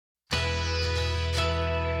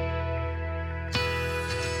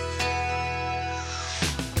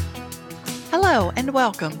Hello, and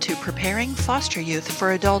welcome to Preparing Foster Youth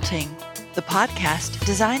for Adulting, the podcast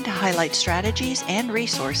designed to highlight strategies and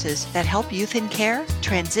resources that help youth in care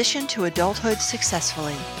transition to adulthood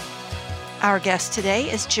successfully. Our guest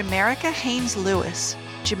today is Jamerica Haynes Lewis.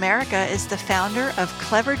 Jamerica is the founder of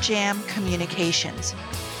Clever Jam Communications,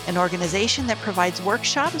 an organization that provides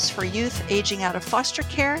workshops for youth aging out of foster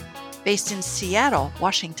care based in Seattle,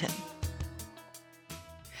 Washington.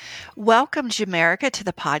 Welcome, Jamerica, to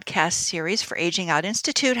the podcast series for Aging Out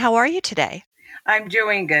Institute. How are you today? I'm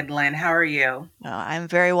doing good, Lynn. How are you? I'm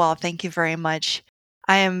very well. Thank you very much.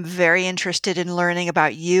 I am very interested in learning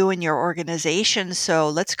about you and your organization, so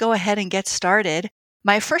let's go ahead and get started.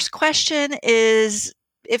 My first question is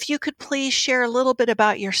if you could please share a little bit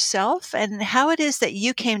about yourself and how it is that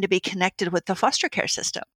you came to be connected with the foster care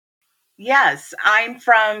system. Yes, I'm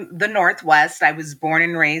from the Northwest. I was born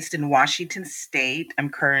and raised in Washington State. I'm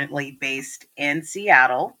currently based in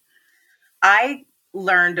Seattle. I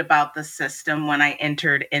learned about the system when I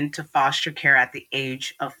entered into foster care at the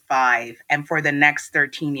age of 5. And for the next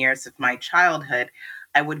 13 years of my childhood,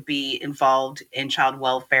 I would be involved in child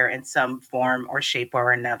welfare in some form or shape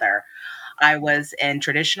or another. I was in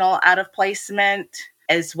traditional out of placement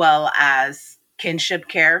as well as kinship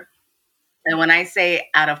care. And when I say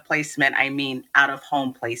out of placement, I mean out of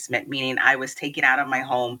home placement, meaning I was taken out of my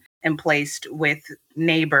home and placed with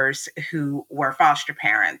neighbors who were foster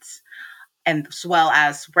parents, and as well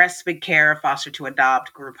as respite care, foster to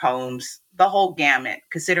adopt, group homes, the whole gamut,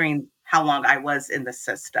 considering how long I was in the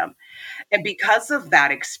system. And because of that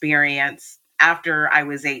experience, after I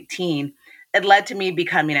was 18, it led to me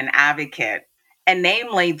becoming an advocate. And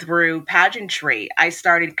namely through pageantry, I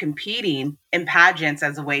started competing in pageants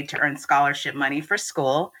as a way to earn scholarship money for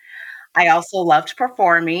school. I also loved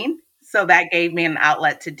performing, so that gave me an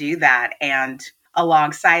outlet to do that. And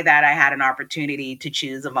alongside that, I had an opportunity to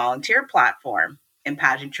choose a volunteer platform in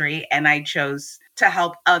pageantry, and I chose to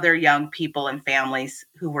help other young people and families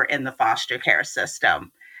who were in the foster care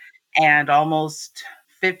system. And almost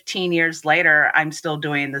 15 years later, I'm still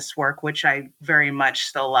doing this work, which I very much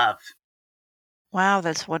still love. Wow,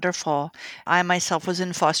 that's wonderful. I myself was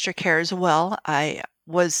in foster care as well. I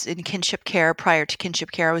was in kinship care. Prior to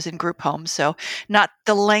kinship care, I was in group homes. So, not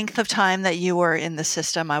the length of time that you were in the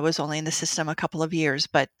system. I was only in the system a couple of years,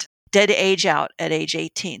 but did age out at age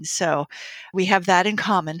 18. So, we have that in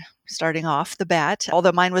common starting off the bat,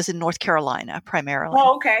 although mine was in North Carolina primarily.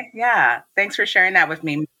 Oh, okay. Yeah. Thanks for sharing that with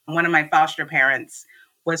me. One of my foster parents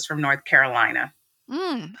was from North Carolina.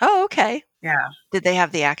 Oh, okay. Yeah. Did they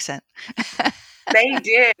have the accent? They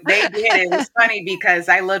did. They did. It was funny because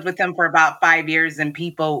I lived with them for about 5 years and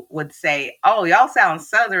people would say, "Oh, y'all sound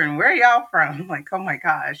Southern. Where are y'all from?" I'm like, oh my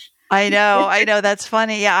gosh. I know, that's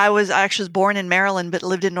funny. Yeah, I actually was born in Maryland, but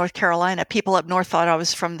lived in North Carolina. People up north thought I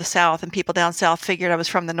was from the South, and people down south figured I was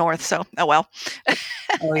from the North. So, oh well.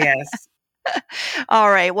 Oh, yes. All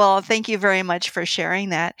right. Well, thank you very much for sharing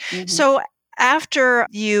that. Mhm. So, after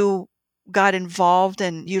you got involved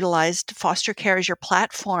and utilized foster care as your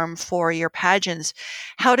platform for your pageants,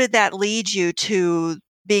 how did that lead you to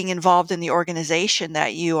being involved in the organization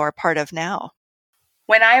that you are part of now?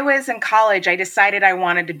 When I was in college, I decided I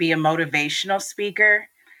wanted to be a motivational speaker.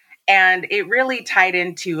 And it really tied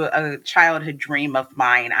into a childhood dream of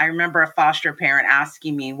mine. I remember a foster parent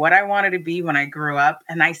asking me what I wanted to be when I grew up.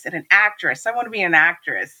 And I said, an actress. I want to be an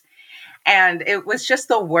actress. And it was just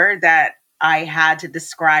the word that I had to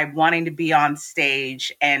describe wanting to be on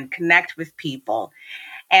stage and connect with people.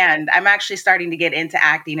 And I'm actually starting to get into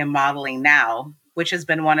acting and modeling now, which has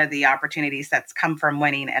been one of the opportunities that's come from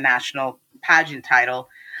winning a national pageant title.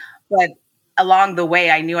 But along the way,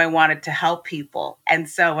 I knew I wanted to help people. And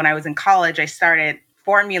so when I was in college, I started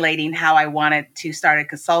formulating how I wanted to start a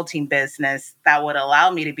consulting business that would allow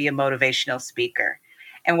me to be a motivational speaker.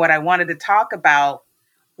 And what I wanted to talk about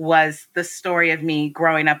was the story of me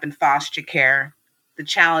growing up in foster care, the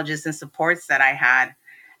challenges and supports that I had,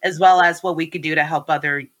 as well as what we could do to help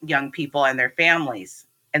other young people and their families.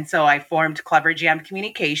 And so I formed Clever Jam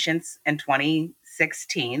Communications in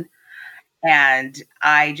 2016. And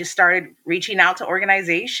I just started reaching out to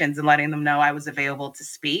organizations and letting them know I was available to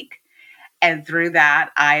speak. And through that,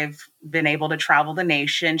 I've been able to travel the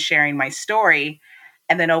nation sharing my story.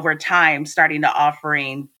 And then over time, starting to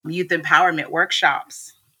offering youth empowerment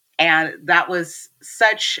workshops. And that was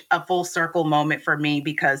such a full circle moment for me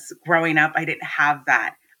because growing up, I didn't have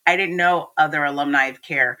that. I didn't know other alumni of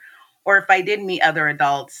care. Or if I did meet other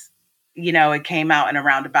adults, it came out in a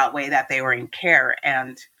roundabout way that they were in care.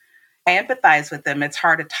 And I empathize with them. It's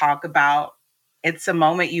hard to talk about. It's a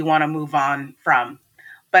moment you want to move on from.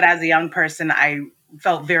 But as a young person, I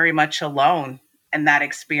felt very much alone. and that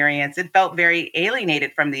experience, it felt very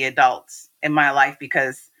alienated from the adults in my life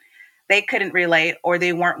because they couldn't relate or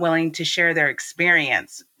they weren't willing to share their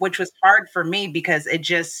experience, which was hard for me because it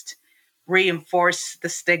just reinforced the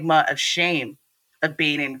stigma of shame of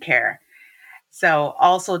being in care. So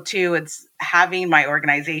also too, it's having my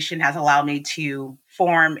organization has allowed me to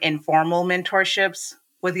form informal mentorships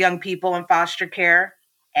with young people in foster care.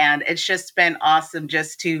 And it's just been awesome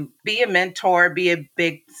just to be a mentor, be a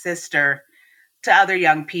big sister to other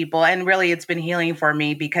young people. And really, it's been healing for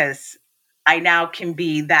me because I now can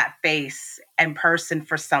be that face and person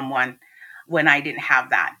for someone when I didn't have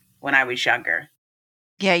that when I was younger.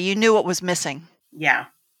 Yeah, you knew what was missing Yeah.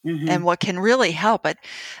 and what can really help. But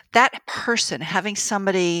that person, having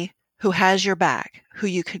somebody who has your back, who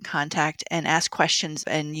you can contact and ask questions,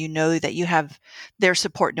 and you know that you have their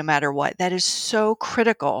support no matter what, that is so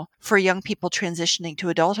critical for young people transitioning to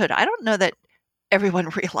adulthood. I don't know that everyone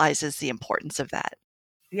realizes the importance of that.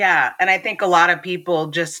 Yeah. And I think a lot of people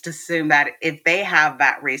just assume that if they have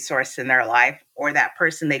that resource in their life or that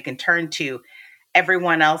person they can turn to,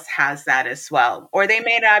 everyone else has that as well. Or they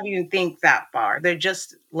may not even think that far. They're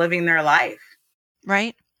just living their life.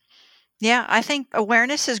 Right? Yeah, I think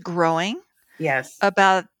awareness is growing Yes.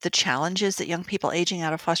 about the challenges that young people aging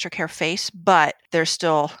out of foster care face, but there's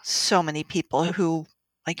still so many people who,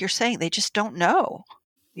 like you're saying, they just don't know.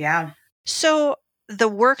 Yeah. So the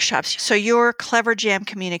workshops, so your Clever Jam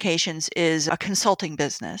Communications is a consulting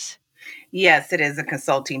business. Yes, it is a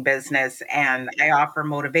consulting business, and I offer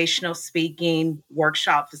motivational speaking,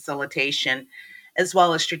 workshop facilitation, as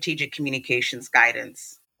well as strategic communications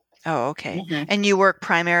guidance. Oh, okay. Mhm. And you work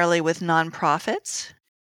primarily with nonprofits?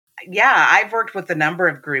 Yeah, I've worked with a number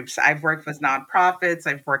of groups. I've worked with nonprofits,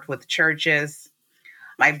 I've worked with churches,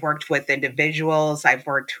 I've worked with individuals, I've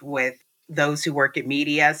worked with those who work in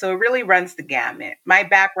media. So it really runs the gamut. My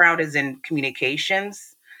background is in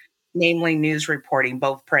communications, namely news reporting,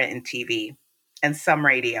 both print and TV, and some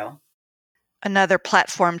radio. Another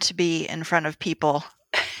platform to be in front of people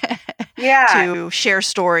Yeah, to share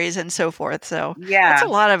stories and so forth. So that's yeah. a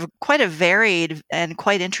lot of quite a varied and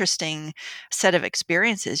quite interesting set of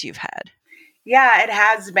experiences you've had. Yeah, it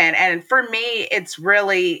has been. And for me, it's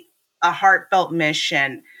really a heartfelt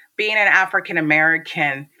mission. Being an African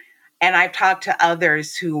American, and I've talked to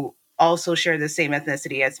others who also share the same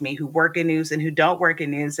ethnicity as me, who work in news and who don't work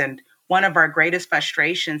in news. And one of our greatest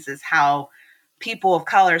frustrations is how people of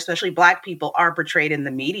color, especially Black people, are portrayed in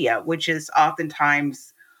the media, which is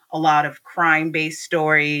oftentimes a lot of crime based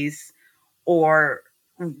stories, or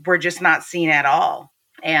we're just not seen at all.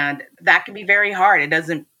 And that can be very hard. It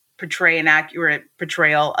doesn't portray an accurate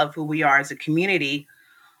portrayal of who we are as a community.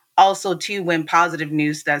 Also, too, when positive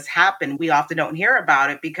news does happen, we often don't hear about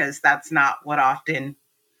it because that's not what often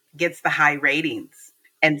gets the high ratings.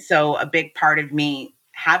 And so, a big part of me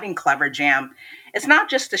having Clever Jam is not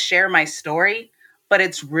just to share my story, but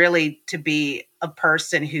it's really to be a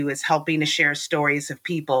person who is helping to share stories of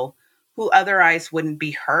people who otherwise wouldn't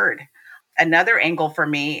be heard. Another angle for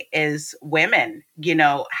me is women,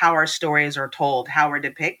 how our stories are told, how we're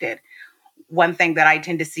depicted. One thing that I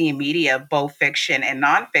tend to see in media, both fiction and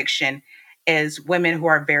nonfiction, is women who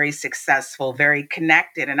are very successful, very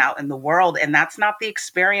connected, and out in the world. And that's not the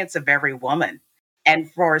experience of every woman. And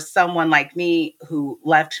for someone like me who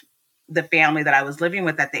left the family that I was living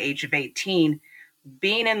with at the age of 18,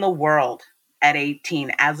 being in the world at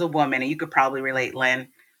 18 as a woman, and you could probably relate, Lynn,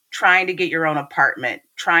 trying to get your own apartment,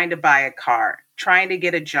 trying to buy a car, trying to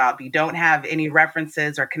get a job, you don't have any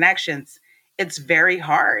references or connections, it's very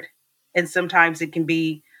hard. And sometimes it can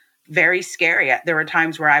be very scary. There were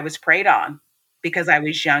times where I was preyed on because I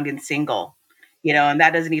was young and single, and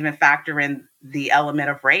that doesn't even factor in the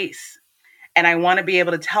element of race. And I want to be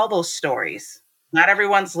able to tell those stories. Not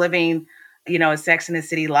everyone's living, a Sex in the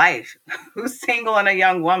City life. Who's single and a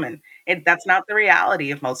young woman? That's not the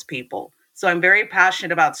reality of most people. So I'm very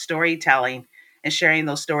passionate about storytelling and sharing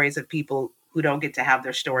those stories of people who don't get to have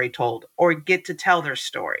their story told or get to tell their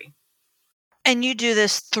story. And you do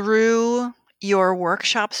this through your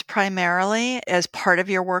workshops primarily. As part of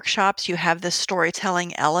your workshops, you have this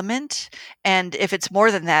storytelling element. And if it's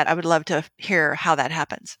more than that, I would love to hear how that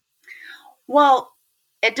happens. Well,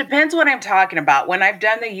 it depends what I'm talking about. When I've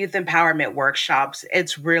done the youth empowerment workshops,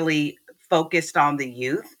 it's really focused on the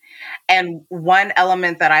youth. And one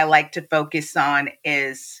element that I like to focus on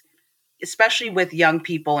is, especially with young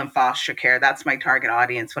people in foster care, that's my target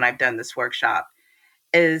audience when I've done this workshop,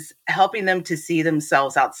 is helping them to see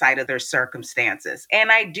themselves outside of their circumstances.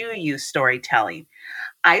 And I do use storytelling.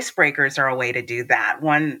 Icebreakers are a way to do that.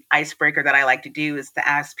 One icebreaker that I like to do is to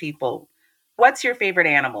ask people, what's your favorite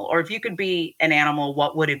animal? Or if you could be an animal,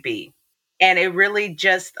 what would it be? And it really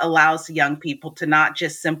just allows young people to not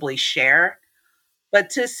just simply share, but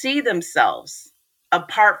to see themselves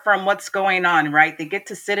apart from what's going on, right? They get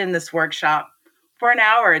to sit in this workshop for an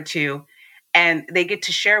hour or two and they get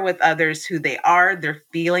to share with others who they are, their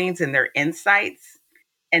feelings, and their insights,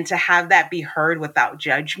 and to have that be heard without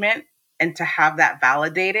judgment and to have that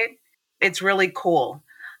validated. It's really cool.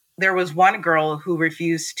 There was one girl who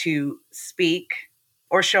refused to speak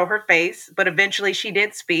or show her face, but eventually she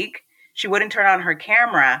did speak. She wouldn't turn on her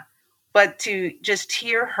camera, but to just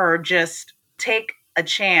hear her just take a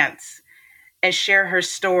chance and share her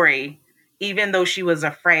story, even though she was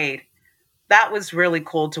afraid, that was really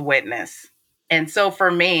cool to witness. And so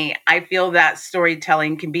for me, I feel that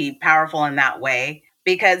storytelling can be powerful in that way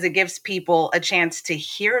because it gives people a chance to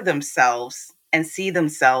hear themselves and see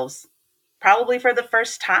themselves probably for the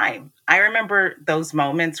first time. I remember those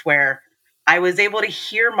moments where I was able to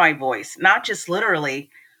hear my voice, not just literally,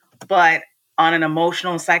 but on an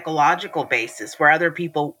emotional and psychological basis where other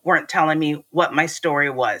people weren't telling me what my story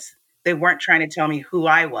was. They weren't trying to tell me who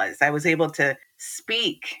I was. I was able to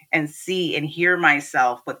speak and see and hear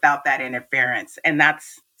myself without that interference. And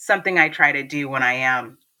that's something I try to do when I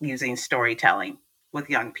am using storytelling with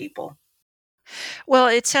young people. Well,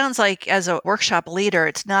 it sounds like as a workshop leader,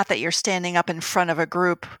 it's not that you're standing up in front of a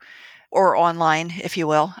group or online, if you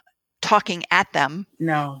will, talking at them.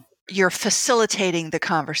 No. You're facilitating the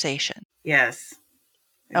conversation. Yes.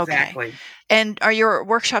 Okay. Exactly. And are your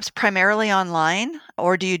workshops primarily online,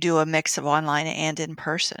 or do you do a mix of online and in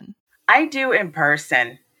person? I do in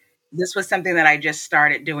person. This was something that I just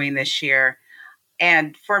started doing this year.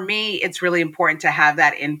 And for me, it's really important to have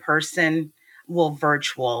that in person, well,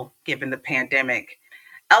 virtual, given the pandemic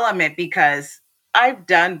element, because I've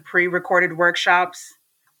done pre recorded workshops,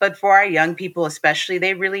 but for our young people, especially,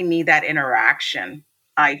 they really need that interaction,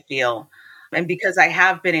 I feel. And because I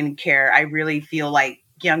have been in care, I really feel like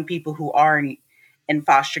young people who are in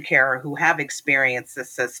foster care or who have experienced the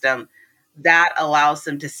system, that allows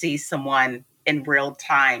them to see someone in real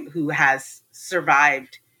time who has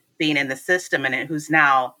survived being in the system and who's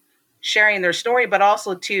now sharing their story, but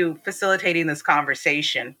also to facilitating this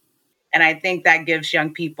conversation. And I think that gives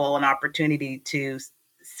young people an opportunity to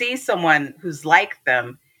see someone who's like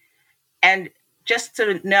them and just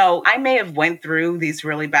to know I may have went through these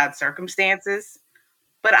really bad circumstances,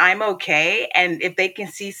 but I'm okay. And if they can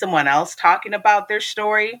see someone else talking about their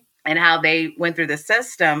story and how they went through the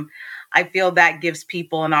system, I feel that gives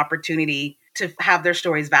people an opportunity to have their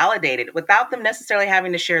stories validated without them necessarily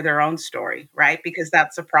having to share their own story, right? Because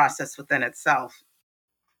that's a process within itself.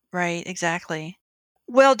 Right, exactly.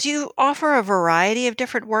 Well, do you offer a variety of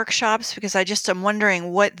different workshops? Because I just am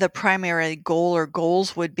wondering what the primary goal or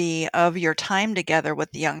goals would be of your time together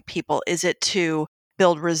with the young people. Is it to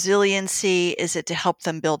build resiliency? Is it to help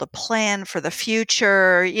them build a plan for the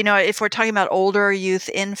future? If we're talking about older youth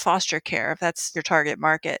in foster care, if that's your target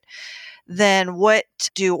market, then what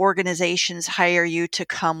do organizations hire you to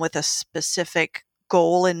come with a specific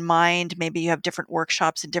goal in mind? Maybe you have different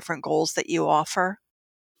workshops and different goals that you offer.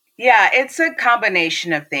 Yeah, it's a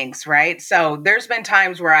combination of things, right? So there's been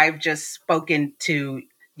times where I've just spoken to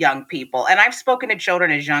young people, and I've spoken to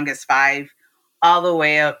children as young as 5, all the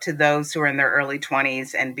way up to those who are in their early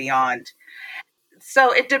 20s and beyond.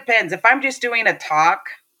 So it depends. If I'm just doing a talk,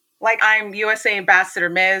 like I'm USA Ambassador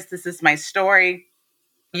Ms., this is my story.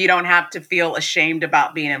 You don't have to feel ashamed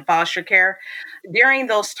about being in foster care. During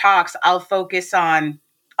those talks, I'll focus on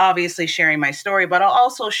obviously sharing my story, but I'll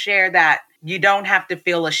also share that you don't have to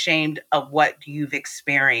feel ashamed of what you've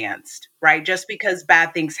experienced, right? Just because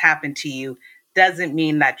bad things happen to you doesn't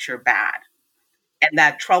mean that you're bad and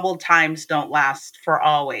that troubled times don't last for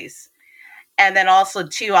always. And then also,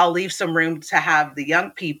 too, I'll leave some room to have the young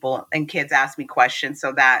people and kids ask me questions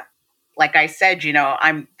so that, like I said,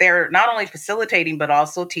 I'm there not only facilitating, but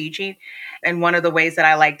also teaching. And one of the ways that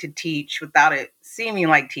I like to teach without it seeming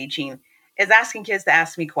like teaching is asking kids to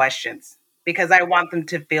ask me questions because I want them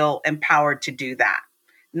to feel empowered to do that.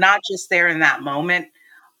 Not just there in that moment,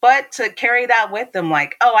 but to carry that with them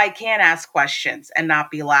like, oh, I can ask questions and not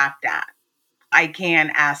be laughed at. I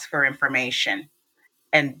can ask for information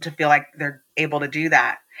and to feel like they're able to do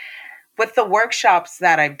that. With the workshops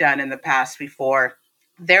that I've done in the past before,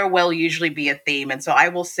 there will usually be a theme. And so I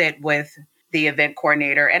will sit with the event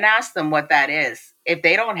coordinator and ask them what that is. If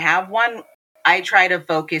they don't have one, I try to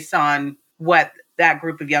focus on what that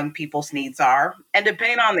group of young people's needs are. And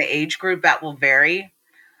depending on the age group, that will vary.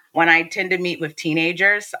 When I tend to meet with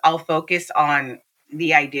teenagers, I'll focus on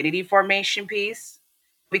the identity formation piece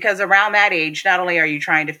because around that age, not only are you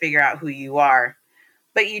trying to figure out who you are,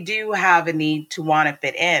 but you do have a need to want to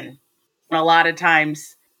fit in. A lot of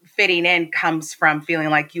times, fitting in comes from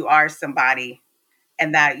feeling like you are somebody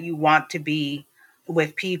and that you want to be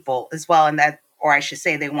with people as well. And that, or I should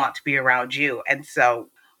say, they want to be around you. And so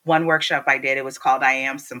one workshop I did, it was called I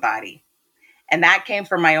Am Somebody. And that came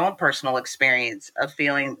from my own personal experience of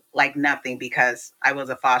feeling like nothing because I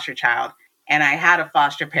was a foster child. And I had a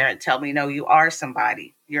foster parent tell me, no, you are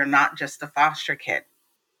somebody. You're not just a foster kid.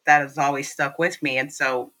 That has always stuck with me. And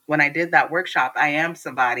so when I did that workshop, I Am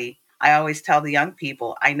Somebody, I always tell the young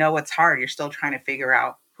people, I know it's hard. You're still trying to figure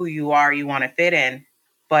out who you are, you want to fit in,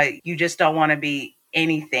 but you just don't want to be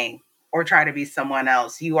anything or try to be someone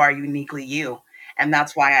else. You are uniquely you. And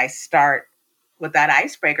that's why I start with that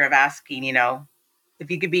icebreaker of asking, if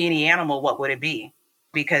you could be any animal, what would it be?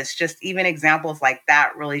 Because just even examples like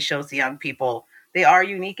that really shows the young people they are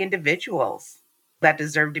unique individuals that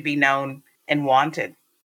deserve to be known and wanted.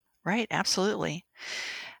 Right, absolutely.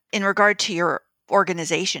 In regard to your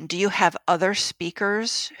organization, do you have other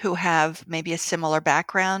speakers who have maybe a similar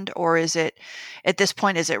background, or is it at this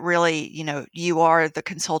point, is it really, you are the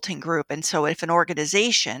consulting group? And so if an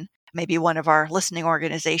organization, maybe one of our listening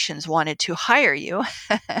organizations wanted to hire you,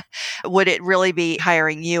 would it really be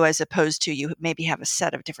hiring you as opposed to you maybe have a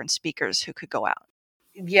set of different speakers who could go out?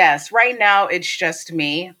 Yes, right now it's just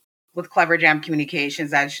me. With Clever Jam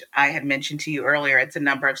Communications, as I had mentioned to you earlier, it's a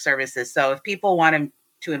number of services. So if people want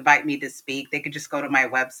to invite me to speak, they could just go to my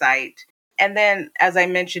website. And then, as I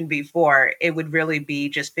mentioned before, it would really be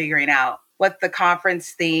just figuring out what the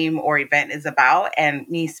conference theme or event is about and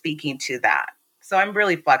me speaking to that. So I'm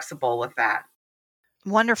really flexible with that.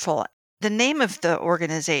 Wonderful. The name of the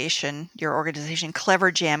organization, your organization, Clever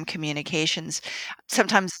Jam Communications,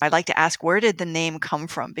 sometimes I like to ask, where did the name come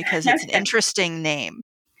from? Because it's an interesting name.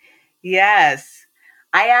 Yes.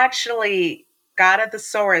 I actually got a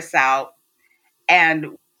thesaurus out,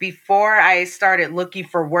 and before I started looking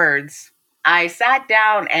for words, I sat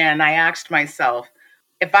down and I asked myself,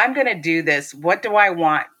 if I'm going to do this, what do I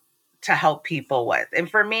want to help people with? And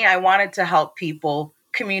for me, I wanted to help people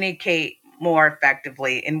communicate more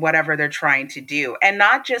effectively in whatever they're trying to do, and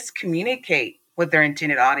not just communicate with their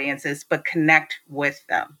intended audiences, but connect with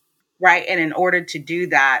them, right? And in order to do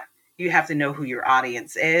that, you have to know who your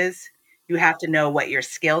audience is. You have to know what your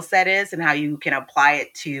skill set is and how you can apply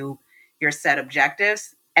it to your set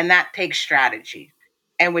objectives. And that takes strategy.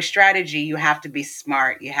 And with strategy, you have to be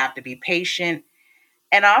smart, you have to be patient,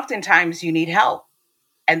 and oftentimes you need help.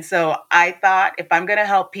 And so I thought if I'm going to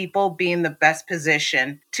help people be in the best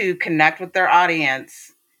position to connect with their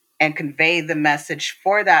audience and convey the message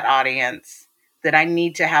for that audience, that I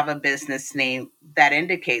need to have a business name that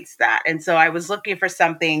indicates that. And so I was looking for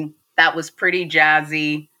something that was pretty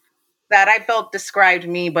jazzy, that I felt described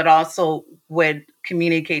me, but also would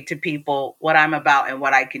communicate to people what I'm about and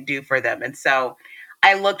what I could do for them. And so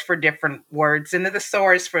I looked for different words in the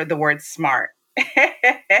thesaurus for the word smart.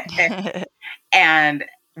 And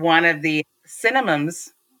one of the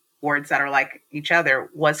synonyms, words that are like each other,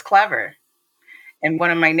 was clever. And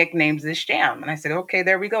one of my nicknames is Jam. And I said, okay,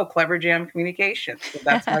 there we go, Clever Jam Communications. So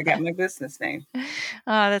that's how I got my business name. Oh,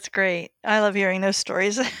 that's great. I love hearing those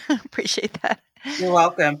stories. Appreciate that. You're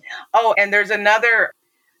welcome. Oh, and there's another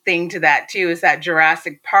thing to that too, is that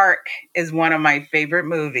Jurassic Park is one of my favorite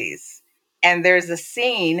movies. And there's a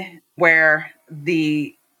scene where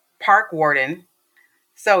the park warden,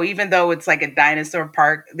 so even though it's like a dinosaur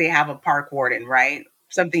park, they have a park warden, right?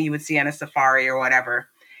 Something you would see on a safari or whatever.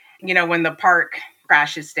 When the park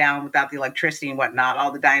crashes down without the electricity and whatnot,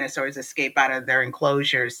 all the dinosaurs escape out of their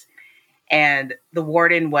enclosures. And the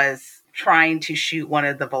warden was trying to shoot one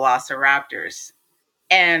of the velociraptors.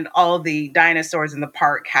 And all the dinosaurs in the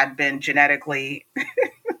park had been genetically...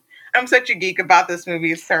 I'm such a geek about this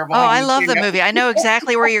movie. It's terrible. Oh, I love the movie. I know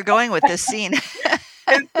exactly where you're going with this scene.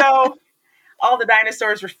 And so all the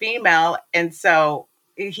dinosaurs were female. And so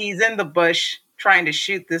he's in the bush trying to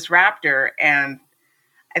shoot this raptor. And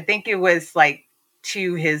I think it was like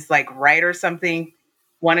to his like right or something,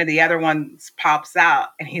 one of the other ones pops out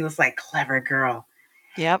and he was like, clever girl.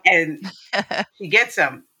 Yep. And he gets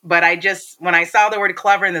him. But when I saw the word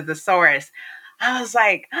clever in the thesaurus, I was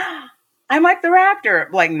like, I'm like the raptor.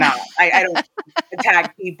 Like, no, I don't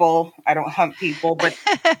attack people. I don't hunt people, but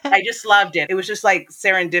I just loved it. It was just like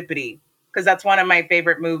serendipity, because that's one of my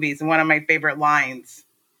favorite movies and one of my favorite lines.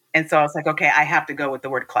 And so I was like, okay, I have to go with the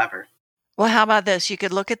word clever. Well, how about this? You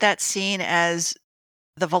could look at that scene as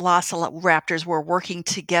the velociraptors were working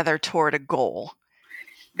together toward a goal.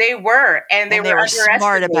 They were, and they were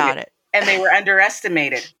smart about it. And they were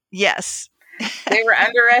underestimated. Yes. They were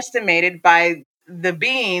underestimated by the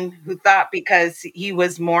being who thought because he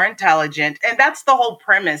was more intelligent. And that's the whole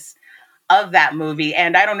premise of that movie.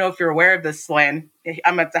 And I don't know if you're aware of this, Lynn.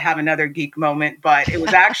 I'm about to have another geek moment, but it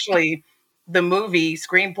was actually the movie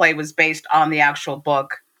screenplay was based on the actual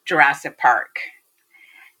book, Jurassic Park.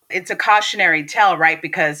 It's a cautionary tale, right?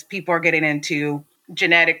 Because people are getting into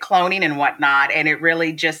genetic cloning and whatnot. And it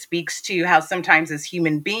really just speaks to how sometimes as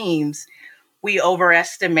human beings, we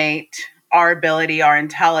overestimate our ability, our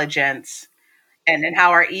intelligence, and then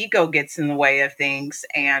how our ego gets in the way of things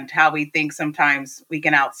and how we think sometimes we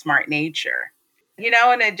can outsmart nature.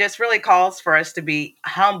 And it just really calls for us to be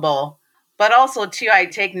humble. But also, too, I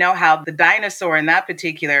take note how the dinosaur in that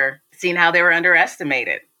particular scene, how they were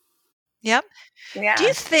underestimated. Yep. Do Yeah,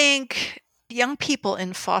 you think young people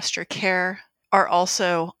in foster care are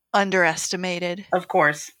also underestimated? of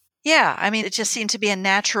course. Yeah, I mean, it just seemed to be a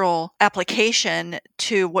natural application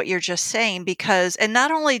to what you're just saying because, and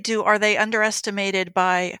not only are they underestimated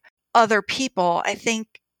by other people, I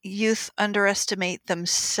think youth underestimate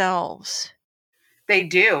themselves. They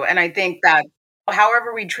do. And I think that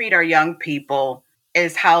however we treat our young people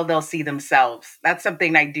is how they'll see themselves. That's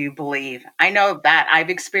something I do believe. I know that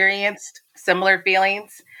I've experienced similar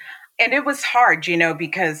feelings. And it was hard,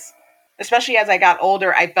 because especially as I got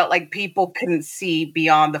older, I felt like people couldn't see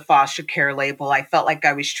beyond the foster care label. I felt like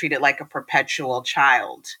I was treated like a perpetual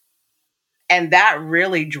child. And that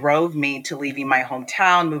really drove me to leaving my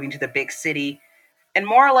hometown, moving to the big city, and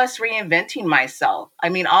more or less reinventing myself. I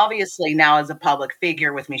mean, obviously, now as a public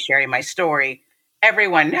figure with me sharing my story,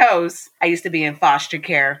 everyone knows I used to be in foster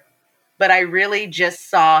care, but I really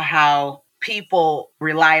just saw how people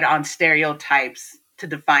relied on stereotypes to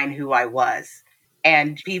define who I was.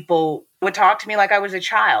 And people would talk to me like I was a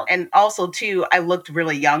child. And also, too, I looked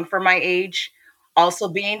really young for my age. Also,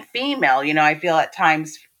 being female, I feel at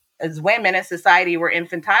times as women in society, we're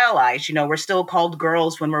infantilized. We're still called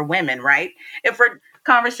girls when we're women, right? If we're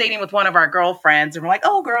conversating with one of our girlfriends and we're like,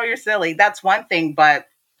 oh, girl, you're silly, that's one thing. But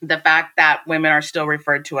the fact that women are still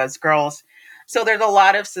referred to as girls, so there's a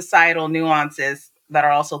lot of societal nuances that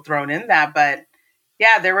are also thrown in that. But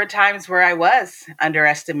yeah, there were times where I was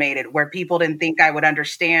underestimated, where people didn't think I would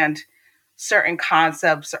understand certain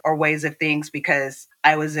concepts or ways of things because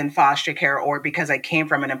I was in foster care or because I came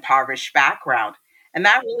from an impoverished background. And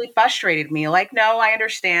that really frustrated me. Like, no, I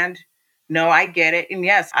understand. No, I get it. And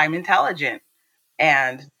yes, I'm intelligent.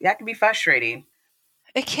 And that can be frustrating.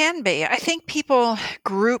 It can be. I think people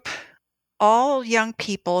group all young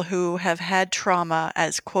people who have had trauma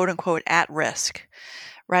as quote unquote at risk,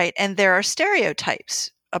 right? And there are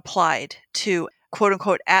stereotypes applied to quote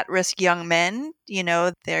unquote at risk young men.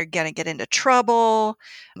 They're going to get into trouble.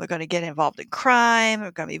 They're going to get involved in crime.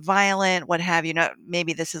 They're going to be violent, what have you.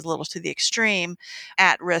 Maybe this is a little to the extreme.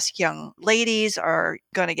 At risk young ladies are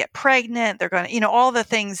going to get pregnant. They're going to, all the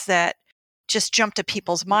things that just jump to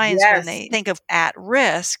people's minds when Yes. they think of at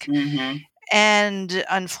risk. Mm-hmm. And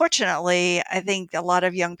unfortunately, I think a lot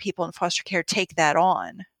of young people in foster care take that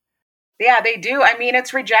on. Yeah, they do. I mean,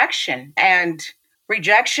 it's rejection. And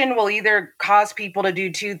rejection will either cause people to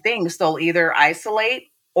do two things. They'll either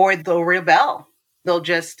isolate or they'll rebel. They'll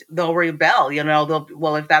rebel,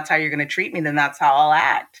 well, if that's how you're going to treat me, then that's how I'll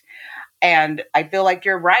act. And I feel like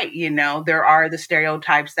you're right. There are the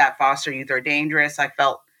stereotypes that foster youth are dangerous. I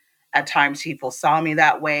felt at times people saw me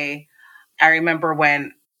that way. I remember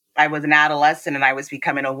when I was an adolescent and I was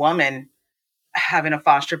becoming a woman, having a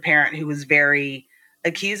foster parent who was very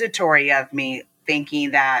accusatory of me,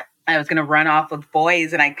 thinking that I was going to run off with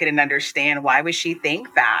boys, and I couldn't understand why would she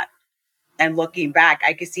think that. And looking back,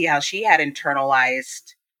 I could see how she had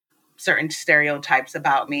internalized certain stereotypes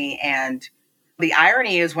about me. And the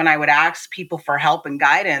irony is when I would ask people for help and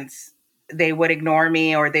guidance, they would ignore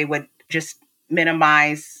me or they would just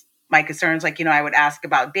minimize my concerns. Like, I would ask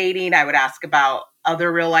about dating, I would ask about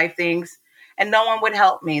other real life things, and no one would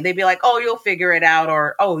help me. They'd be like, oh, you'll figure it out,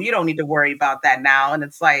 or, oh, you don't need to worry about that now. And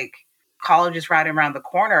it's like, college is right around the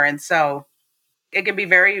corner. And so it can be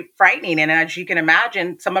very frightening. And as you can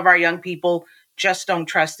imagine, some of our young people just don't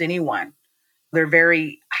trust anyone. They're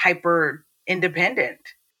very hyper independent.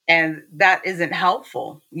 And that isn't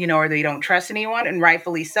helpful, or they don't trust anyone. And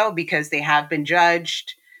rightfully so, because they have been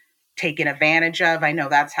judged, taken advantage of. I know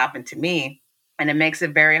that's happened to me. And it makes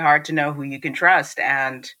it very hard to know who you can trust.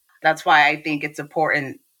 And that's why I think it's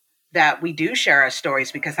important that we do share our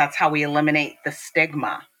stories, because that's how we eliminate the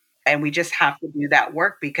stigma. And we just have to do that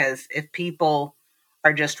work, because if people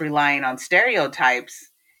are just relying on stereotypes,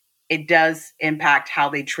 it does impact how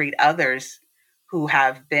they treat others who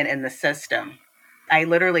have been in the system. I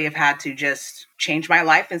literally have had to just change my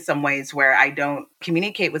life in some ways where I don't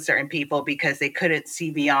communicate with certain people because they couldn't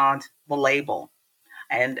see beyond the label.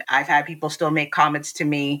 And I've had people still make comments to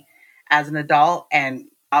me as an adult, and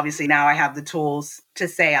Obviously, now I have the tools to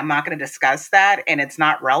say I'm not going to discuss that and it's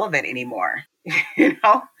not relevant anymore. you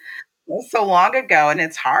know, it was so long ago and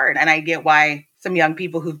it's hard. And I get why some young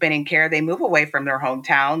people who've been in care, they move away from their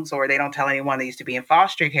hometowns or they don't tell anyone they used to be in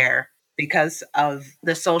foster care because of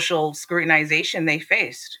the social scrutinization they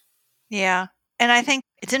faced. Yeah. And I think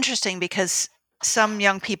it's interesting because some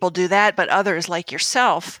young people do that, but others, like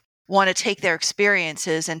yourself, want to take their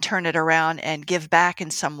experiences and turn it around and give back in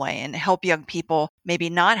some way and help young people maybe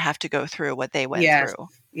not have to go through what they went Yes. through.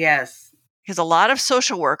 Yes. Because a lot of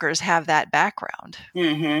social workers have that background.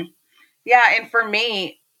 Mm-hmm. Yeah. And for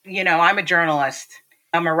me, I'm a journalist.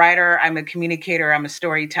 I'm a writer. I'm a communicator. I'm a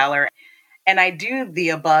storyteller. And I do the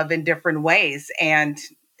above in different ways. And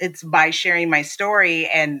it's by sharing my story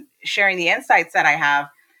and sharing the insights that I have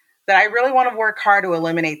that I really want to work hard to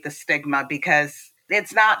eliminate the stigma because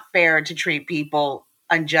it's not fair to treat people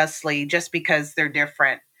unjustly just because they're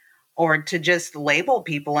different or to just label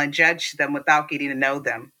people and judge them without getting to know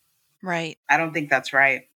them. Right. I don't think that's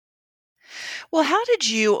right. Well, how did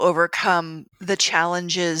you overcome the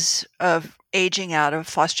challenges of aging out of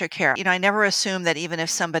foster care? I never assumed that even if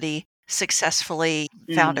somebody successfully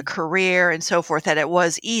found a Mm, career and so forth, that it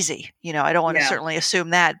was easy. I don't want to yeah. certainly assume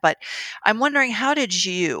that, but I'm wondering, how did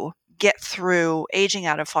you get through aging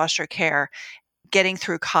out of foster care, getting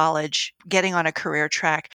through college, getting on a career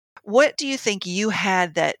track? What do you think you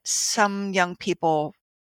had that some young people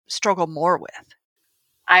struggle more with?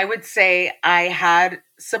 I would say I had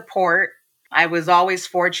support. I was always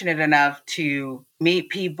fortunate enough to meet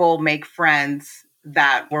people, make friends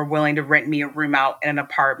that were willing to rent me a room out in an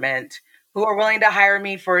apartment, who were willing to hire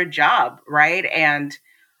me for a job, right? And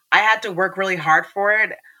I had to work really hard for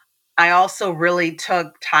it. I also really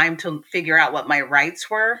took time to figure out what my rights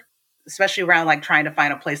were, especially around like trying to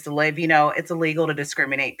find a place to live. It's illegal to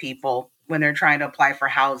discriminate people when they're trying to apply for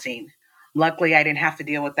housing. Luckily, I didn't have to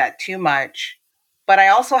deal with that too much, but I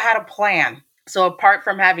also had a plan. So apart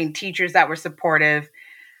from having teachers that were supportive,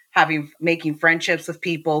 making friendships with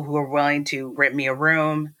people who were willing to rent me a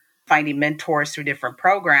room, finding mentors through different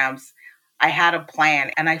programs, I had a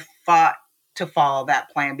plan and I fought to follow that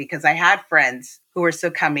plan because I had friends who were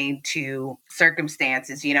succumbing to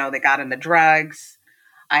circumstances, that got into drugs.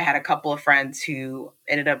 I had a couple of friends who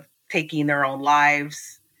ended up taking their own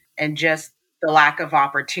lives and just the lack of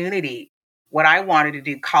opportunity. What I wanted to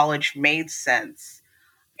do, college made sense.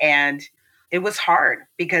 And it was hard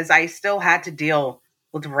because I still had to deal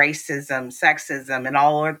with racism, sexism, and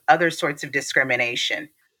all other sorts of discrimination.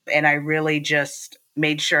 And I really just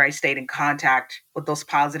made sure I stayed in contact with those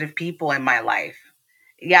positive people in my life.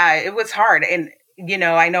 Yeah, it was hard. And,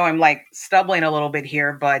 I know I'm like stumbling a little bit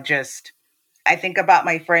here, but just I think about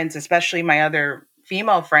my friends, especially my other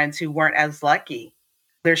female friends who weren't as lucky.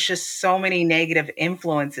 There's just so many negative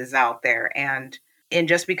influences out there. And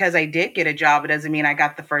just because I did get a job, it doesn't mean I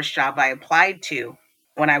got the first job I applied to.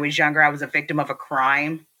 When I was younger, I was a victim of a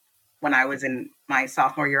crime. When I was in my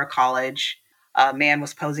sophomore year of college, a man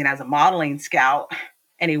was posing as a modeling scout,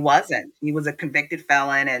 and he wasn't. He was a convicted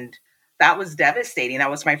felon, and that was devastating.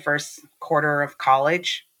 That was my first quarter of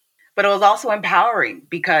college. But it was also empowering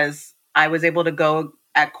because I was able to go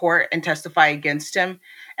at court and testify against him.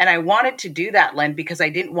 And I wanted to do that, Len, because I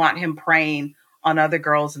didn't want him preying on other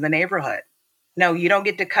girls in the neighborhood. No, you don't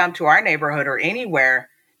get to come to our neighborhood or anywhere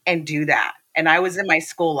and do that. And I was in my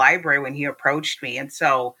school library when he approached me. And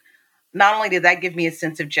so not only did that give me a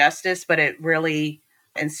sense of justice, but it really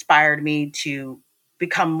inspired me to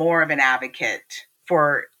become more of an advocate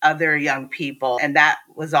for other young people. And that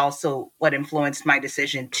was also what influenced my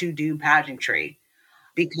decision to do pageantry,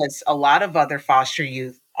 because a lot of other foster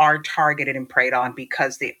youth are targeted and preyed on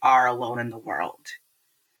because they are alone in the world.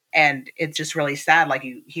 And it's just really sad, like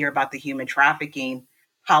you hear about the human trafficking,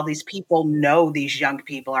 how these people know these young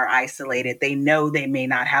people are isolated. They know they may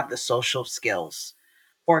not have the social skills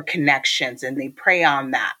or connections, and they prey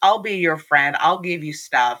on that. I'll be your friend. I'll give you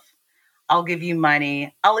stuff. I'll give you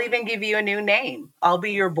money. I'll even give you a new name. I'll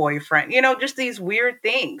be your boyfriend. Just these weird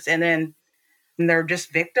things. And they're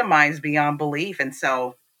just victimized beyond belief. And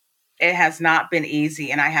so it has not been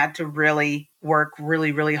easy. And I had to really work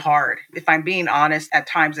really, really hard. If I'm being honest, at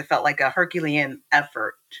times it felt like a Herculean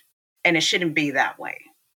effort. And it shouldn't be that way.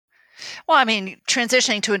 Well, I mean,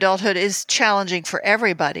 transitioning to adulthood is challenging for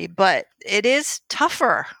everybody, but it is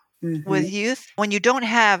tougher with Mm-hmm. youth when you don't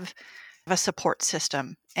have a support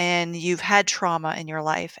system and you've had trauma in your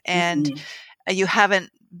life and Mm-hmm. you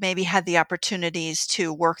haven't maybe had the opportunities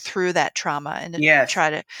to work through that trauma and to Yes. try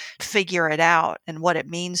to figure it out and what it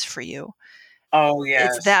means for you. Oh, It's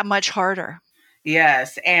yes. that much harder.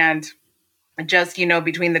 Yes. And just,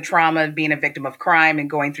 between the trauma of being a victim of crime and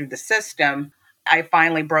going through the system, I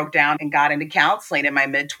finally broke down and got into counseling in my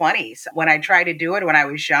mid 20s. When I tried to do it when I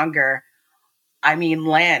was younger, I mean,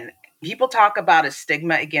 Lynn, people talk about a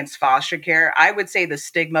stigma against foster care. I would say the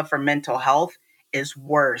stigma for mental health is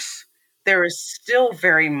worse. There is still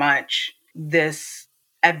very much this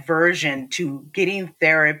aversion to getting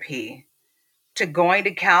therapy, to going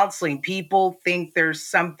to counseling. People think there's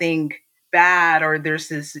something bad or there's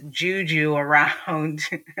this juju around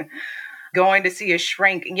going to see a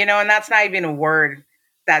shrink, and that's not even a word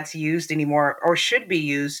that's used anymore or should be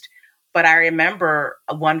used. But I remember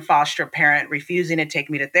one foster parent refusing to take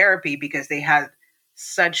me to therapy because they had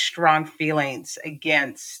such strong feelings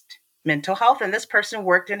against mental health. And this person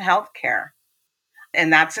worked in healthcare.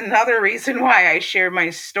 And that's another reason why I share my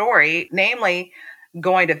story, namely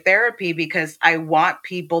going to therapy, because I want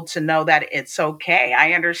people to know that it's okay.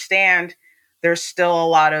 I understand there's still a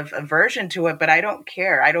lot of aversion to it, but I don't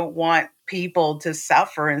care. I don't want people to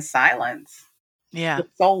suffer in silence Yeah, for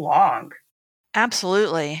so long.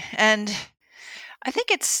 absolutely. And I think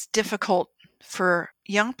it's difficult for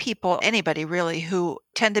young people, anybody really, who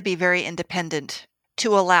tend to be very independent,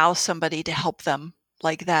 to allow somebody to help them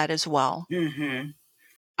like that as well. Hmm.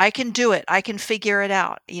 I can do it. I can figure it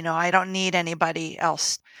out. I don't need anybody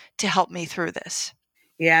else to help me through this.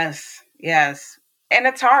 Yes, yes. And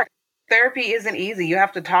it's hard. Therapy isn't easy. You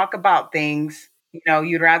have to talk about things,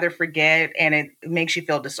 you'd rather forget, and it makes you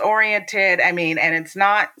feel disoriented. I mean, and it's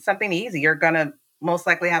not something easy. You're going to most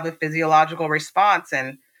likely have a physiological response.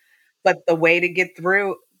 But the way to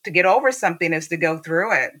get over something is to go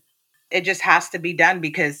through it. It just has to be done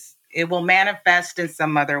because it will manifest in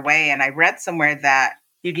some other way. And I read somewhere that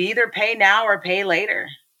you can either pay now or pay later.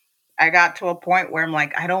 I got to a point where I'm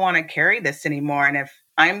like, I don't want to carry this anymore. And if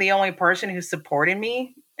I'm the only person who's supporting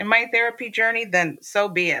me in my therapy journey, then so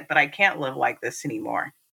be it. But I can't live like this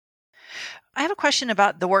anymore. I have a question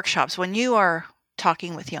about the workshops. When you are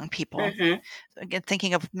talking with young people, Hmm. again,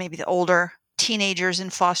 thinking of maybe the older teenagers in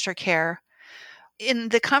foster care, in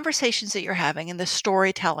the conversations that you're having and the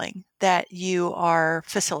storytelling that you are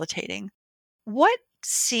facilitating, what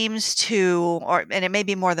seems to, and it may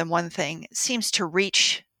be more than one thing, seems to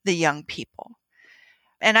reach the young people?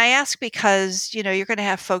 And I ask because, you're going to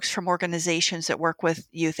have folks from organizations that work with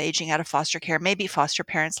youth aging out of foster care, maybe foster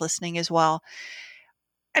parents listening as well.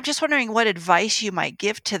 I'm just wondering what advice you might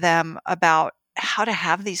give to them about how to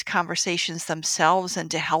have these conversations themselves and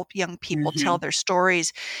to help young people tell Hmm. their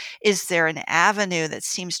stories. Is there an avenue that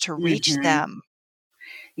seems to reach Hmm. them?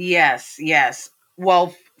 Yes, yes.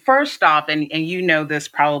 Well, first off, and you know this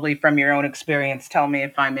probably from your own experience, tell me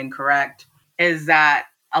if I'm incorrect, is that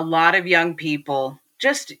a lot of young people,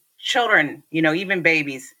 just children, even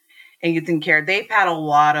babies in youth and care, they've had a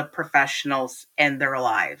lot of professionals in their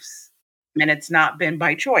lives. And it's not been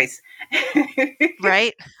by choice.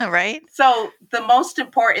 Right? Right? So, the most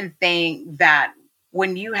important thing that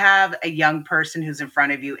when you have a young person who's in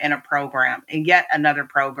front of you in a program and yet another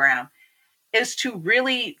program, is to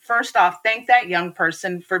really, first off, thank that young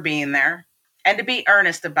person for being there and to be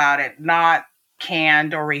earnest about it, not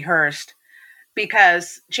canned or rehearsed,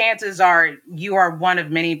 because chances are you are one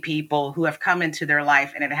of many people who have come into their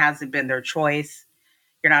life and it hasn't been their choice.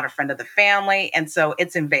 You're not a friend of the family. And so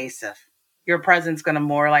it's invasive. Your presence going to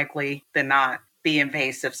more likely than not be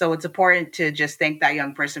invasive. So it's important to just thank that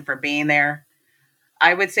young person for being there.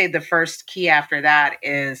 I would say the first key after that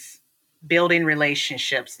is building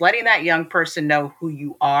relationships, letting that young person know who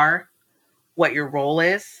you are, what your role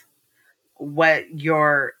is, what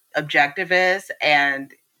your objective is,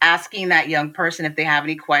 and asking that young person if they have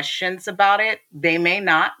any questions about it. They may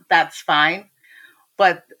not, that's fine.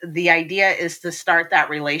 But the idea is to start that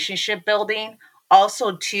relationship building.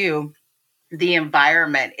 Also, too, the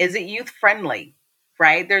environment. Is it youth friendly?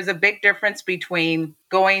 Right? There's a big difference between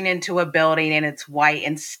going into a building and it's white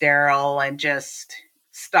and sterile and just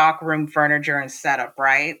stock room furniture and setup,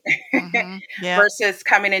 right? Yeah. Versus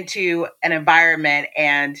coming into an environment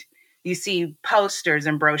and you see posters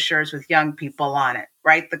and brochures with young people on it,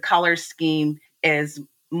 right? The color scheme is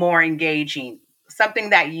more engaging, something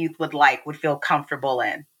that youth would feel comfortable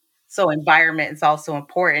in. So environment is also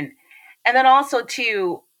important. And then also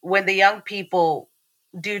too, when the young people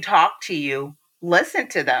do talk to you, listen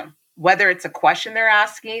to them, whether it's a question they're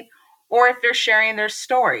asking or if they're sharing their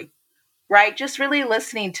story, right? Just really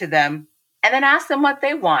listening to them and then ask them what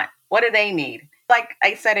they want. What do they need? Like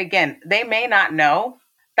I said again, they may not know.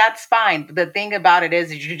 That's fine. But the thing about it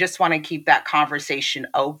is you just want to keep that conversation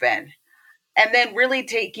open and then really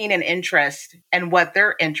taking an interest in what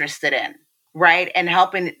they're interested in, right? And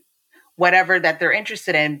helping whatever that they're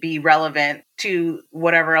interested in be relevant to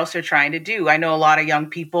whatever else they're trying to do. I know a lot of young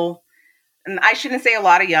people, And I shouldn't say a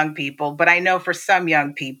lot of young people, but I know for some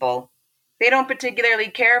young people, they don't particularly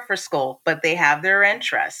care for school, but they have their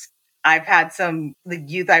interests. I've had some the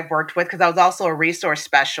youth I've worked with because I was also a resource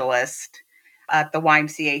specialist at the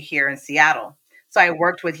YMCA here in Seattle. So I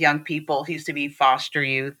worked with young people who used to be foster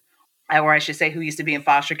youth, or I should say, who used to be in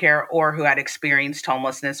foster care or who had experienced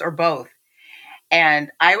homelessness or both.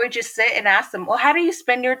 And I would just sit and ask them, well, how do you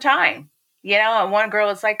spend your time? And one girl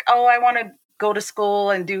is like, oh, I want to go to school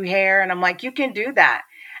and do hair. And I'm like, you can do that.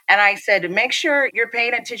 And I said, make sure you're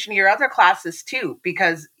paying attention to your other classes too,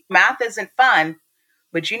 because math isn't fun,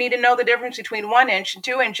 but you need to know the difference between 1 inch and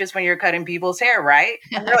 2 inches when you're cutting people's hair, right?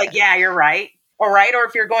 And they're like, yeah, you're right. All right. Or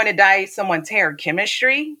if you're going to dye someone's hair,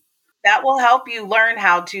 chemistry, that will help you learn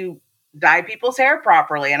how to dye people's hair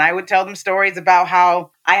properly. And I would tell them stories about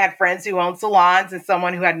how I had friends who owned salons and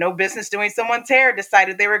someone who had no business doing someone's hair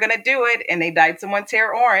decided they were going to do it and they dyed someone's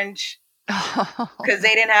hair orange because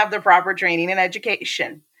they didn't have the proper training and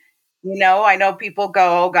education. I know people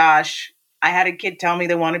go, oh gosh, I had a kid tell me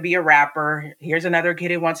they want to be a rapper. Here's another kid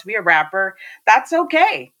who wants to be a rapper. That's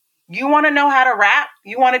okay. You want to know how to rap?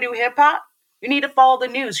 You want to do hip hop? You need to follow the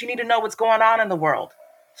news. You need to know what's going on in the world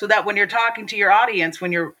so that when you're talking to your audience,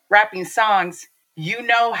 when you're rapping songs, you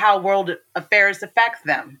know how world affairs affect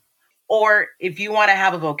them. Or if you want to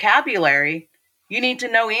have a vocabulary, you need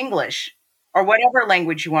to know English or whatever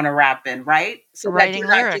language you want to rap in, right? So writing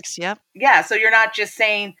lyrics, yep. Yeah, so you're not just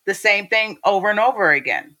saying the same thing over and over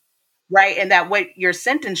again, right? And that way your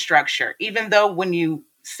sentence structure, even though when you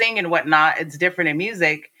sing and whatnot, it's different in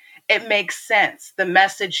music, it makes sense. The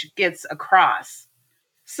message gets across.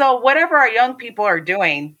 So whatever our young people are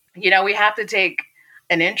doing, we have to take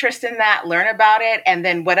an interest in that, learn about it, and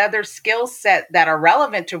then what other skill set that are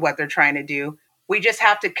relevant to what they're trying to do, we just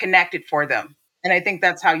have to connect it for them. And I think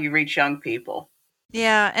that's how you reach young people.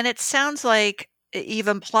 Yeah, and it sounds like you've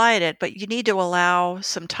implied it, but you need to allow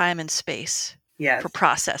some time and space Yes. for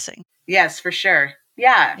processing. Yes, for sure.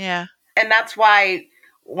 Yeah. Yeah. And that's why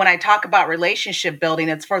when I talk about relationship building,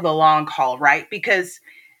 it's for the long haul, right? Because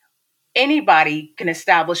anybody can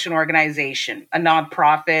establish an organization, a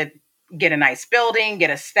nonprofit, get a nice building, get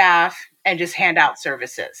a staff, and just hand out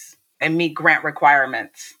services and meet grant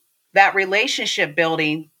requirements. That relationship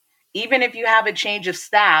building, even if you have a change of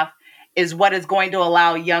staff, is what is going to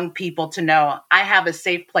allow young people to know I have a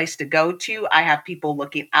safe place to go to. I have people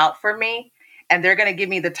looking out for me, and they're going to give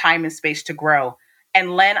me the time and space to grow.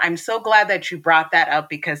 And Len, I'm so glad that you brought that up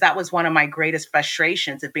because that was one of my greatest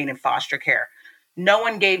frustrations of being in foster care. No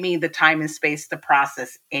one gave me the time and space to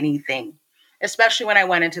process anything, especially when I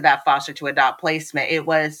went into that foster to adopt placement. It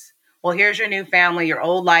was, well, here's your new family, your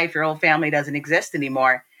old life, your old family doesn't exist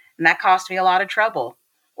anymore. And that cost me a lot of trouble.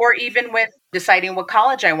 Or even with deciding what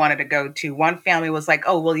college I wanted to go to. One family was like,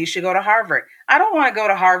 oh, well, you should go to Harvard. I don't want to go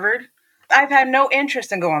to Harvard. I've had no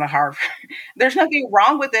interest in going to Harvard. There's nothing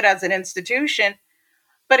wrong with it as an institution.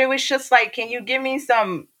 But it was just like, can you give me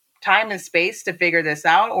some time and space to figure this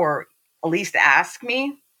out or at least ask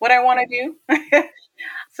me what I want to do?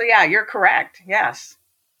 So, yeah, you're correct. Yes.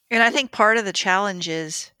 And I think part of the challenge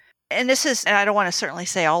is, and I don't want to certainly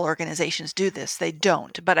say all organizations do this, they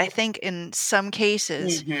don't. But I think in some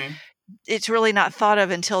cases, it's really not thought of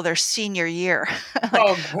until their senior year.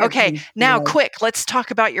 Okay, now quick, let's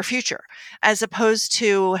talk about your future, as opposed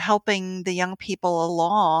to helping the young people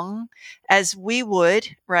along as we would,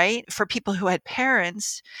 right? For people who had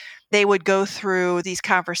parents, they would go through these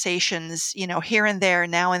conversations, here and there,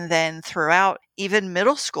 now and then throughout even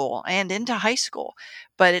middle school and into high school.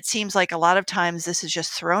 But it seems like a lot of times this is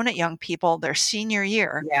just thrown at young people their senior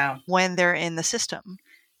year when they're in the system.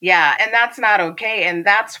 Yeah, and that's not okay. And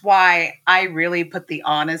that's why I really put the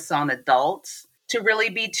onus on adults to really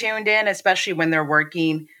be tuned in, especially when they're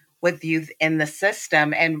working with youth in the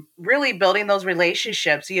system and really building those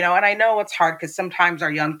relationships, and I know it's hard because sometimes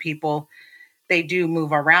our young people, they do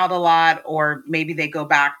move around a lot, or maybe they go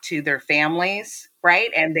back to their families, right?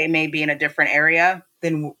 And they may be in a different area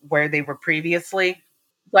than where they were previously.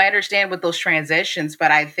 So I understand with those transitions, but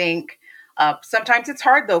I think sometimes it's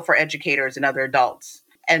hard though for educators and other adults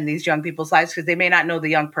and these young people's lives because they may not know the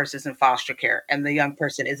young person's in foster care and the young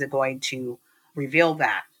person isn't going to reveal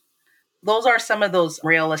that. Those are some of those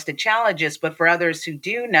realistic challenges, but for others who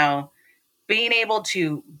do know, being able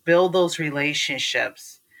to build those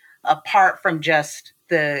relationships apart from just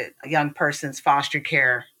the young person's foster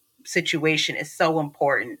care situation is so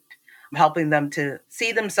important. Helping them to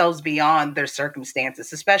see themselves beyond their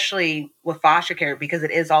circumstances, especially with foster care, because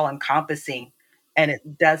it is all encompassing and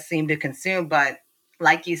it does seem to consume. But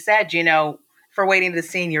like you said, for waiting the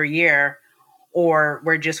senior year, or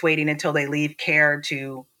we're just waiting until they leave care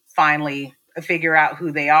to finally figure out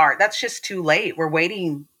who they are. That's just too late. We're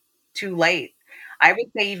waiting too late. I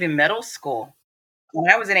would say even middle school.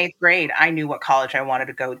 When I was in 8th grade, I knew what college I wanted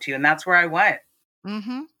to go to, and that's where I went.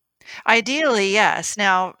 Mhm. Ideally, yes.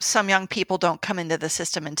 Now, some young people don't come into the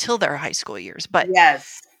system until their high school years, but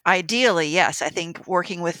Yes. ideally, yes, I think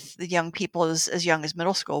working with the young people as young as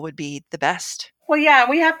middle school would be the best. Well, yeah,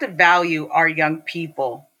 we have to value our young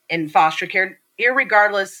people in foster care,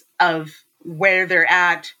 irregardless of where they're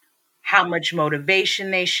at, how much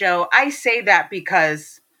motivation they show. I say that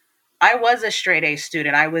because I was a straight A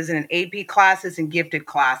student. I was in AP classes and gifted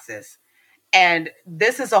classes. And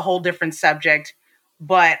this is a whole different subject.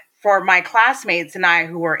 But for my classmates and I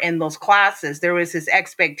who were in those classes, there was this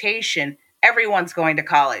expectation everyone's going to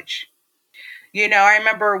college. I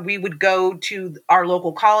remember we would go to our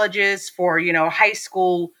local colleges for, high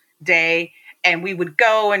school day, and we would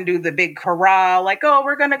go and do the big hurrah, like, oh,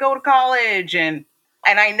 we're going to go to college. And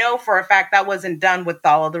I know for a fact that wasn't done with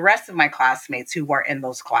all of the rest of my classmates who were in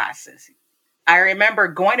those classes. I remember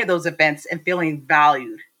going to those events and feeling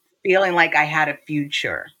valued, feeling like I had a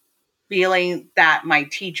future, feeling that my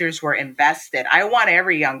teachers were invested. I want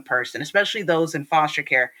every young person, especially those in foster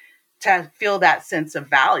care, to feel that sense of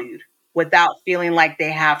valued without feeling like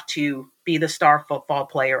they have to be the star football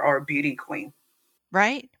player or beauty queen.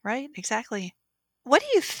 Right, right, exactly. What do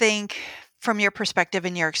you think, from your perspective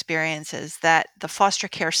and your experiences, that the foster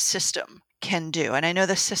care system can do? And I know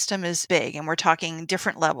the system is big and we're talking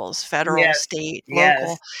different levels, federal, Yes, state, yes.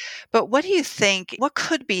 local. But what do you think, what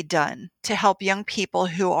could be done to help young people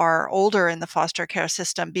who are older in the foster care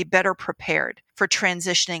system be better prepared for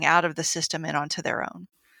transitioning out of the system and onto their own?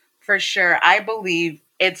 For sure. I believe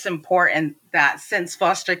it's important that since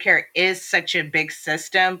foster care is such a big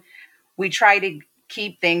system, we try to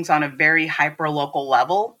keep things on a very hyper local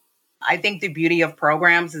level. I think the beauty of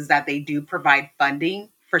programs is that they do provide funding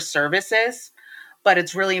for services, but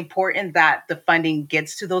it's really important that the funding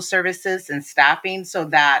gets to those services and staffing so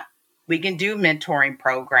that we can do mentoring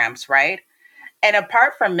programs, right? And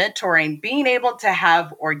apart from mentoring, being able to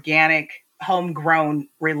have organic, homegrown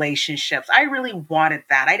relationships, I really wanted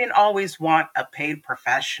that. I didn't always want a paid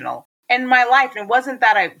professional in my life. And it wasn't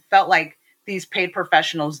that I felt like these paid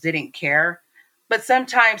professionals didn't care, but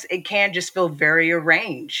sometimes it can just feel very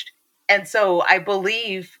arranged. And so I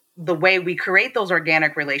believe the way we create those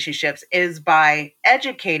organic relationships is by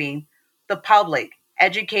educating the public,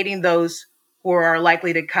 educating those who are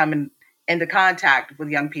likely to come into contact with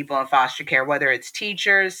young people in foster care, whether it's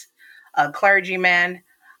teachers, clergymen,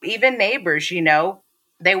 even neighbors,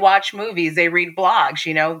 they watch movies, they read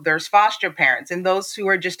blogs, there's foster parents and those who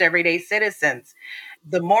are just everyday citizens.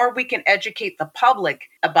 The more we can educate the public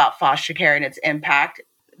about foster care and its impact,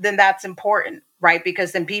 then that's important, right?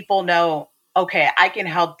 Because then people know, okay, I can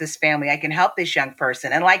help this family, I can help this young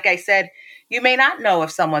person. And like I said, you may not know if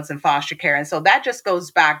someone's in foster care. And so that just goes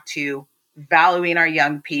back to valuing our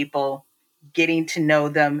young people, getting to know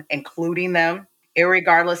them, including them,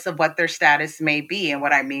 irregardless of what their status may be. And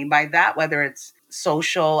what I mean by that, whether it's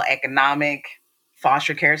social, economic,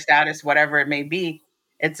 foster care status, whatever it may be,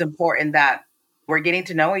 it's important that we're getting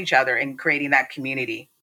to know each other and creating that community.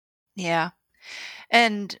 Yeah.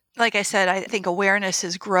 And like I said, I think awareness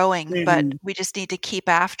is growing, but Mhm. we just need to keep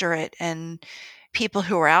after it. And people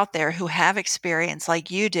who are out there who have experience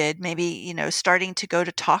like you did, maybe, starting to go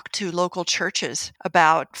to talk to local churches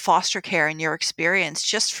about foster care and your experience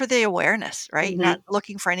just for the awareness, right? Not Mhm.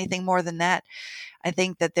 looking for anything more than that. I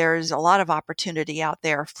think that there's a lot of opportunity out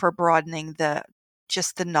there for broadening the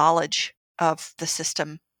knowledge of the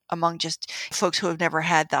system among just folks who have never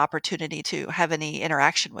had the opportunity to have any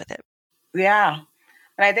interaction with it. Yeah.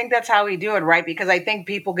 And I think that's how we do it, right? Because I think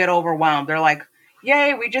people get overwhelmed. They're like,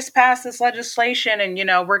 yay, we just passed this legislation and,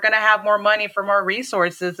 we're going to have more money for more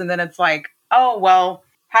resources. And then it's like, oh, well,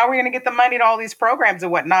 how are we going to get the money to all these programs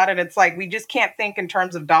and whatnot? And it's like, we just can't think in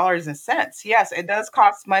terms of dollars and cents. Yes, it does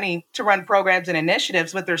cost money to run programs and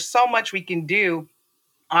initiatives, but there's so much we can do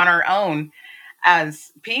on our own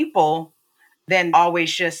as people than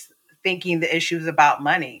always just thinking the issues about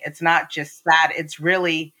money. It's not just that, it's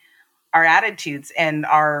really our attitudes and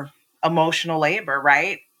our emotional labor,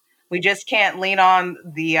 right? We just can't lean on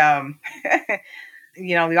the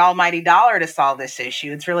the almighty dollar to solve this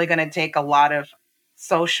issue. It's really going to take a lot of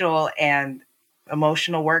social and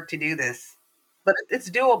emotional work to do this. But it's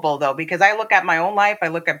doable though because I look at my own life, I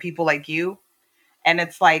look at people like you and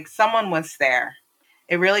it's like someone was there.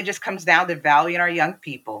 It really just comes down to valuing our young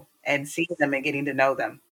people and seeing them and getting to know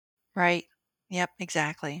them. Right. Yep,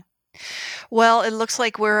 exactly. Well, it looks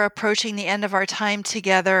like we're approaching the end of our time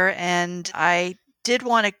together, and I did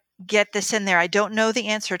want to get this in there. I don't know the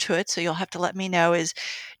answer to it, so you'll have to let me know, is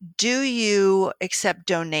do you accept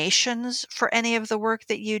donations for any of the work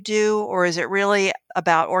that you do, or is it really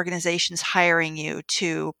about organizations hiring you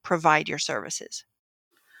to provide your services?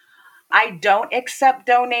 I don't accept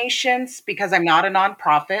donations because I'm not a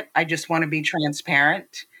nonprofit. I just want to be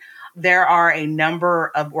transparent. There are a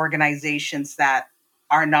number of organizations that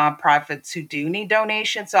are nonprofits who do need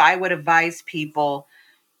donations. So I would advise people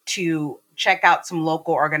to check out some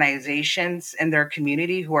local organizations in their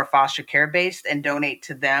community who are foster care based and donate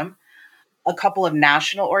to them. A couple of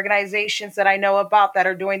national organizations that I know about that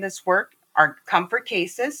are doing this work are Comfort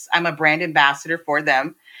Cases. I'm a brand ambassador for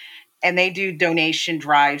them, and they do donation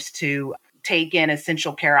drives to take in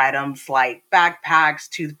essential care items like backpacks,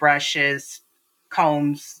 toothbrushes,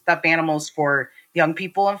 combs, stuffed animals for young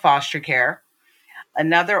people in foster care.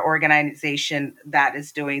 Another organization that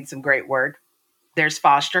is doing some great work, there's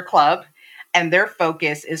Foster Club, and their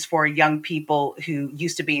focus is for young people who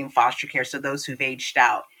used to be in foster care, so those who've aged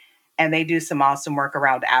out. And they do some awesome work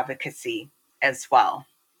around advocacy as well.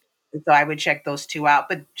 So I would check those two out,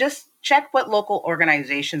 but just check what local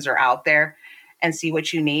organizations are out there and see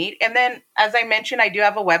what you need. And then, as I mentioned, I do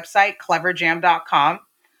have a website, cleverjam.com.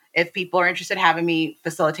 If people are interested in having me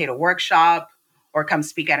facilitate a workshop or come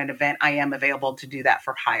speak at an event, I am available to do that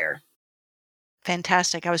for hire.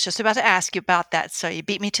 Fantastic. I was just about to ask you about that, so you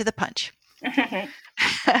beat me to the punch.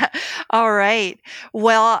 All right.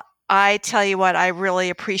 Well, I tell you what, I really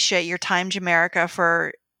appreciate your time, Jamerica,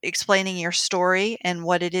 for explaining your story and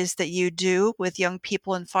what it is that you do with young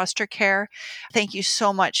people in foster care. Thank you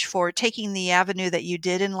so much for taking the avenue that you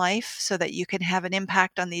did in life so that you can have an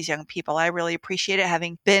impact on these young people. I really appreciate it.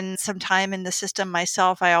 Having been some time in the system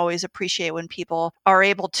myself, I always appreciate when people are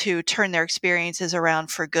able to turn their experiences around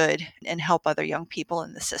for good and help other young people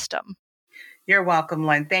in the system. You're welcome,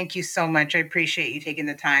 Len. Thank you so much. I appreciate you taking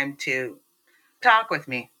the time to talk with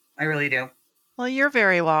me. I really do. Well, you're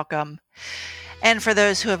very welcome. And for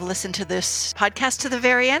those who have listened to this podcast to the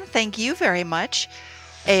very end, thank you very much.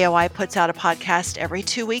 AOI puts out a podcast every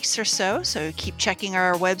 2 weeks or so, so keep checking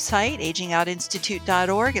our website,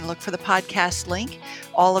 agingoutinstitute.org, and look for the podcast link.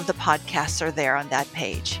 All of the podcasts are there on that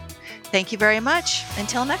page. Thank you very much.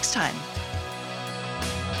 Until next time.